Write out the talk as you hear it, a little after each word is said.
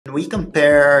We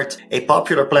compared a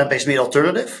popular plant-based meat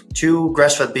alternative to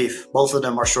grass-fed beef. Both of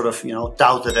them are sort of,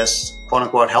 touted as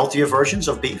quote-unquote healthier versions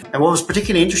of beef. And what was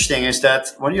particularly interesting is that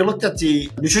when you looked at the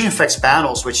nutrition facts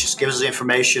panels, which just gives us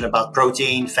information about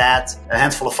protein, fat, a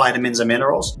handful of vitamins and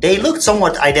minerals, they looked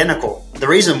somewhat identical. The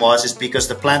reason is because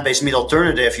the plant-based meat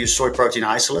alternative used soy protein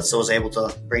isolates, so was able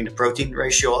to bring the protein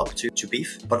ratio up to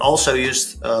beef, but also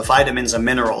used vitamins and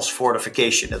minerals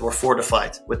fortification that were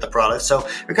fortified with the product. So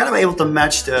we're kind of able to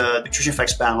match the nutrition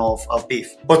facts panel of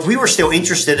beef. But we were still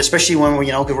interested, especially when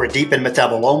we were deep in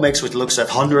metabolomics, which looks at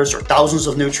hundreds or thousands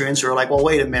of nutrients. We were like, well,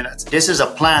 wait a minute. This is a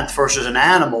plant versus an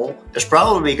animal. There's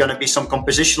probably going to be some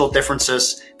compositional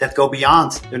differences that go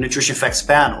beyond the nutrition facts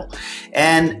panel.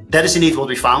 And that is indeed what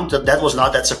we found. That was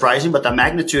not that surprising, but the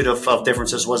magnitude of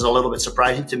differences was a little bit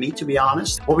surprising to me, to be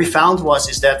honest. What we found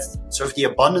is that sort of the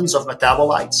abundance of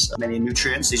metabolites, many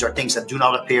nutrients, these are things that do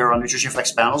not appear on nutrition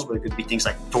facts panels, but it could be things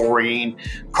like taurine,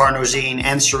 carnosine,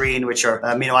 and serine, which are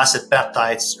amino acid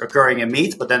peptides occurring in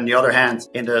meat. But then on the other hand,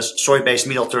 in the soy-based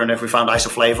meat alternative, we found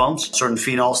isoflavones, certain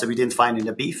phenols that we didn't find in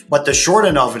the beef. But the short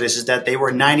end of it is that they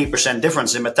were 90%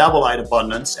 difference in metabolite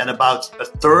abundance, and about a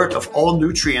third of all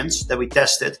nutrients that we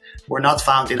tested were not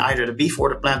found in either the beef or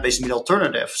the plant-based meat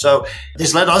alternative. So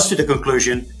this led us to the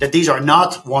conclusion that these are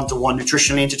not one-to-one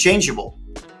nutritionally interchangeable.